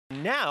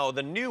And now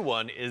the new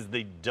one is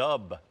the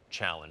Dub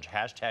Challenge,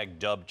 hashtag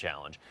Dub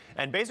Challenge.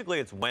 And basically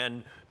it's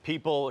when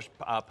people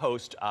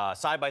post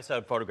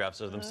side-by-side photographs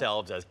of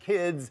themselves as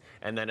kids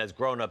and then as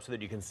grown-ups so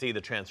that you can see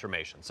the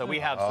transformation. So we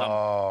have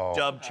some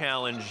Dub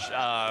Challenge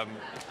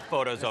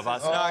photos of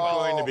us. Not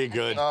going to be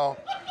good. No.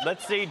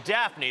 Let's see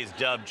Daphne's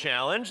Dub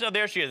Challenge. So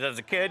there she is as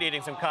a kid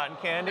eating some cotton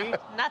candy.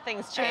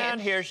 Nothing's changed. And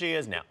here she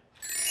is now.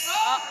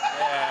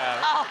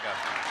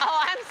 Oh,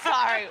 I'm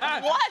sorry.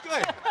 What?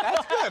 Good.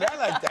 That's good. I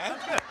like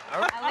that.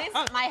 At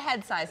least my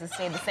head size has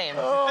stayed the same.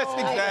 That's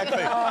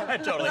exactly.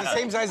 Totally. It's the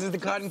same size as the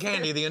cotton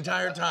candy the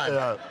entire time.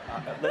 Yeah.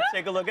 Let's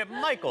take a look at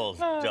Michael's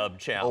Dub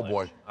Challenge. Oh,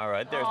 boy. All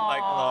right, there's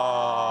Michael.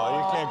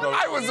 Oh, you can't go.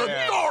 I was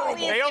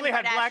adorable. They only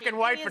had Kardashian. black and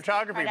white Please,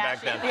 photography Kim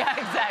back then. Kardashian. Yeah,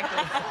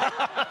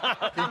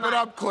 exactly. Keep it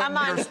up, Clinton.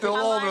 I'm on- You're still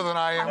I'm older on- than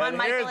I am. I'm on And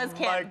Michael here's as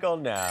Kim. Michael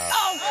now.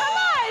 Oh, come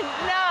on.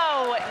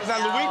 No. Is that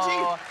Luigi?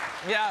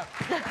 Yeah.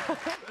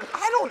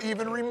 I don't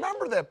even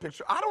remember that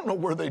picture. I don't know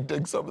where they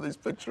dig some of these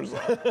pictures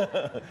up.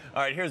 All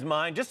right, here's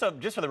mine. Just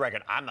for the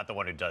record, I'm not the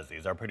one who does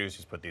these. Our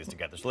producers put these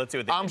together. So let's see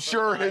what they I'm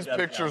sure his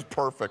picture's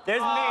perfect.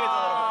 There's me.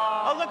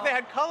 Oh, look, they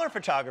had color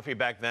photography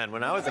back then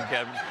when I was a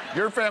kid.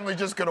 Your family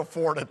just could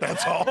afford it,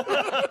 that's all.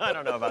 I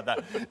don't know about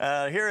that.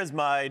 Here is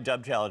my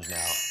Dub Challenge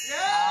now.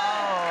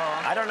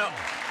 I don't know.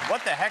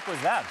 What the heck was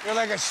that? You're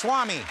like a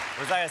swami.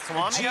 Was I a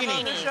swami Genie.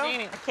 on this show?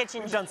 A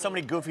kitchen We've done so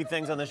many goofy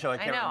things on this show, I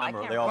can't know, I remember.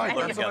 can't They all remember.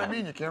 blur That's what I together.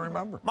 mean, you can't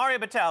remember. Mario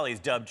Batali's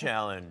Dub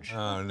Challenge.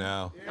 Oh,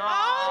 no. Oh,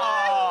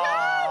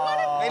 my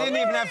God. They didn't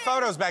even have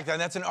photos back then.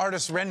 That's an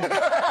artist's rendering.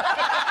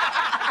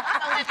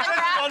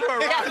 Under a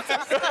rock. It's a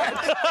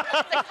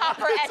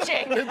copper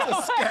etching. It's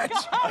a sketch.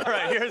 All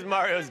right, here's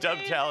Mario's Dub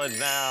Challenge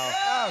now.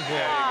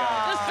 Okay.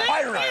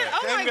 Pirate.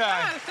 Oh Same my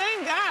guy. God,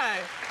 same guy.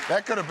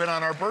 That could have been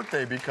on our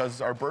birthday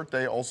because our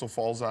birthday also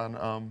falls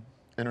on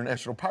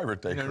International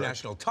Pirate Day. correct?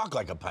 International Talk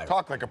Like a Pirate.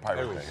 Talk like a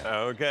pirate day.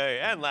 Okay,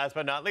 and last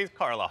but not least,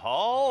 Carla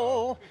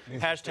Hall.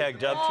 Hashtag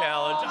Dub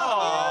Challenge.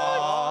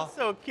 Oh,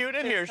 so cute.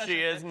 And here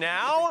she is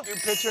now.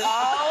 Picture. What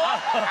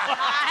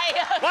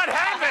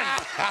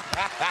happened?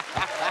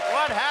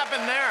 What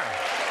happened there?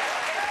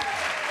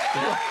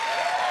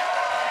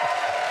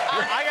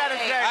 I gotta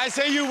say, I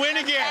say you win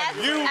again. Best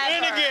You win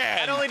ever.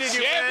 again. not only did you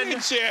win,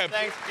 Championship.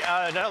 thanks,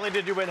 not only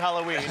did you win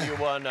Halloween, you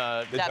won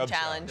the Dub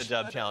Challenge. The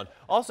Dub Challenge.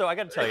 Also, I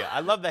gotta tell you, I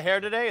love the hair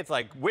today. It's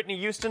like Whitney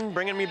Houston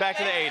bringing me back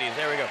to the 80s.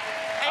 There we go.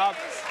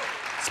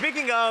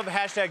 Speaking of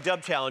hashtag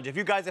Dub Challenge, if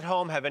you guys at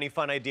home have any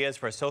fun ideas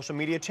for a social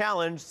media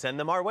challenge, send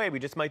them our way. We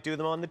just might do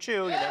them on the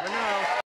Chew. You never know.